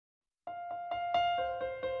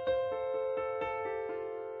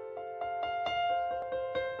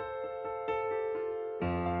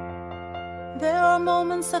There are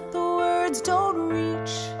moments that the words don't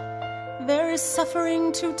reach. There is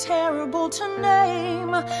suffering too terrible to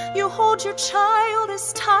name. You hold your child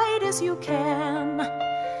as tight as you can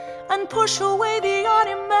and push away the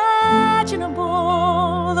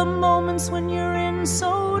unimaginable. The moments when you're in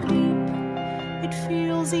so deep, it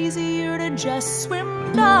feels easier to just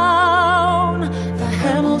swim down. The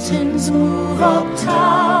Hamiltons move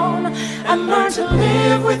uptown and learn to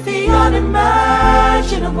live with the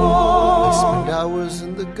unimaginable. I spend hours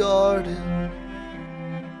in the garden.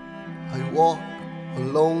 I walk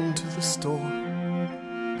alone to the store,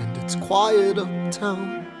 and it's quiet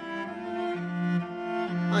uptown.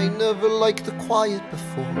 I never liked the quiet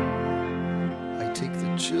before. I take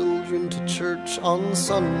the children to church on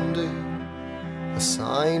Sunday, a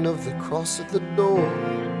sign of the cross at the door,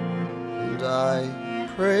 and I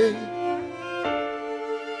pray.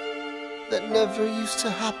 That never used to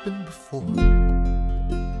happen before.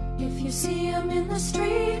 If you see him in the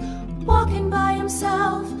street, walking by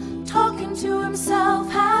himself, talking to himself,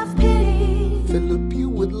 have pity. Philip, you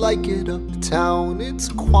would like it uptown. It's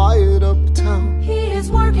quiet uptown. He is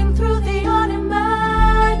working through the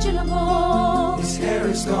unimaginable. His hair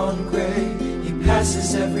is gone gray. He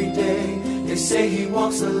passes every day. They say he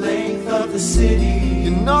walks the length of the city.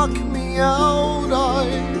 You knock me out, I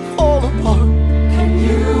fall apart. Can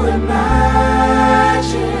you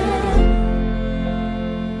imagine?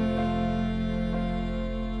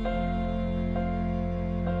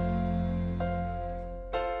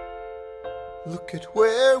 Look at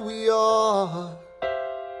where we are.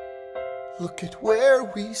 Look at where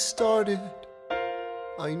we started.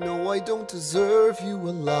 I know I don't deserve you,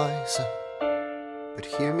 Eliza, but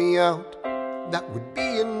hear me out, that would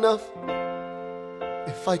be enough.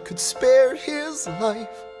 If I could spare his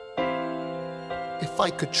life, if I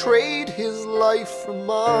could trade his life for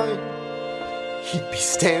mine, he'd be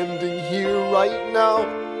standing here right now,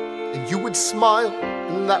 and you would smile,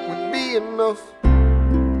 and that would be enough.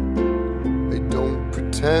 I don't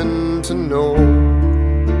pretend to know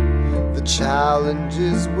the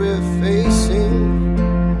challenges we're facing.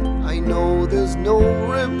 I know there's no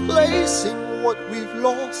replacing what we've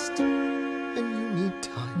lost, and you need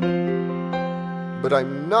time, but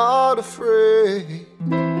I'm not afraid.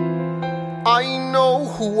 I know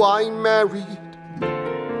who I married.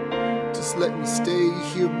 Just let me stay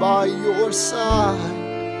here by your side.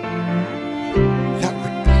 That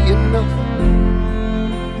would be enough.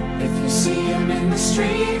 If you see him in the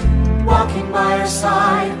street, walking by her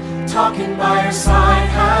side, talking by her side,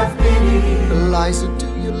 have pity. Eliza, do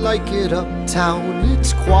you like it uptown?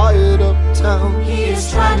 It's quiet uptown. He is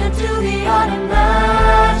trying to do the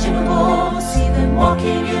unimaginable. See them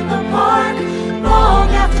walking in the park long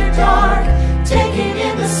after dark, taking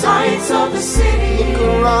in the sights of the city.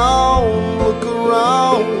 Look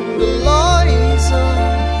around, Eliza.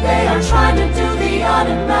 They are trying to do the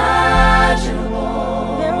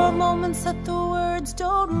unimaginable. There are moments that the words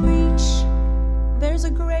don't reach. There's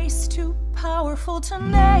a grace too powerful to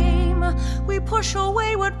name. We push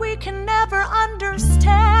away what we can never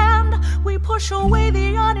understand. We push away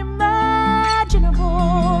the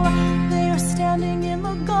unimaginable. They are standing in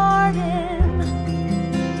the garden,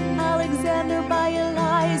 Alexander by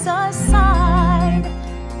Eliza's side.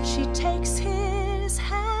 She takes his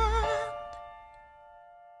hand.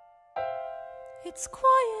 It's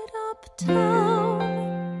quiet uptown.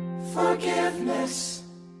 Forgiveness.